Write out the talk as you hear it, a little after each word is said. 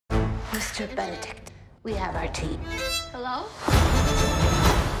Mr. Benedict, we have our tea. Hello?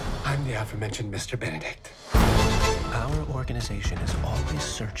 I'm the aforementioned Mr. Benedict. Our organization is always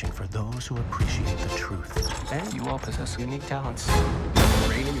searching for those who appreciate the truth. And you all possess unique talents.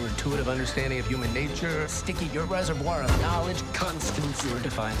 Rain, your intuitive understanding of human nature. Sticky, your reservoir of knowledge. Constance, your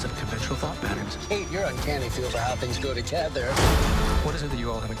defiance of conventional thought patterns. Kate, your uncanny feel for how things go together. What is it that you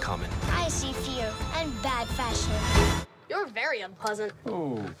all have in common? I see fear and bad fashion. You're very unpleasant.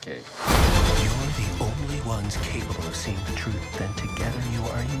 Okay. You're the only ones capable of seeing the truth. Then together you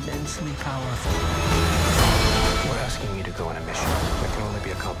are immensely powerful. We're asking you to go on a mission that can only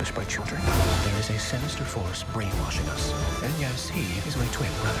be accomplished by children. There is a sinister force brainwashing us. And yes, he is my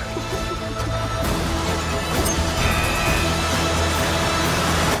twin brother.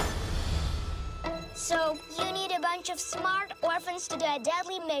 So, you need a bunch of smart orphans to do a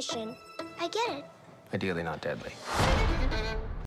deadly mission. I get it. Ideally not deadly.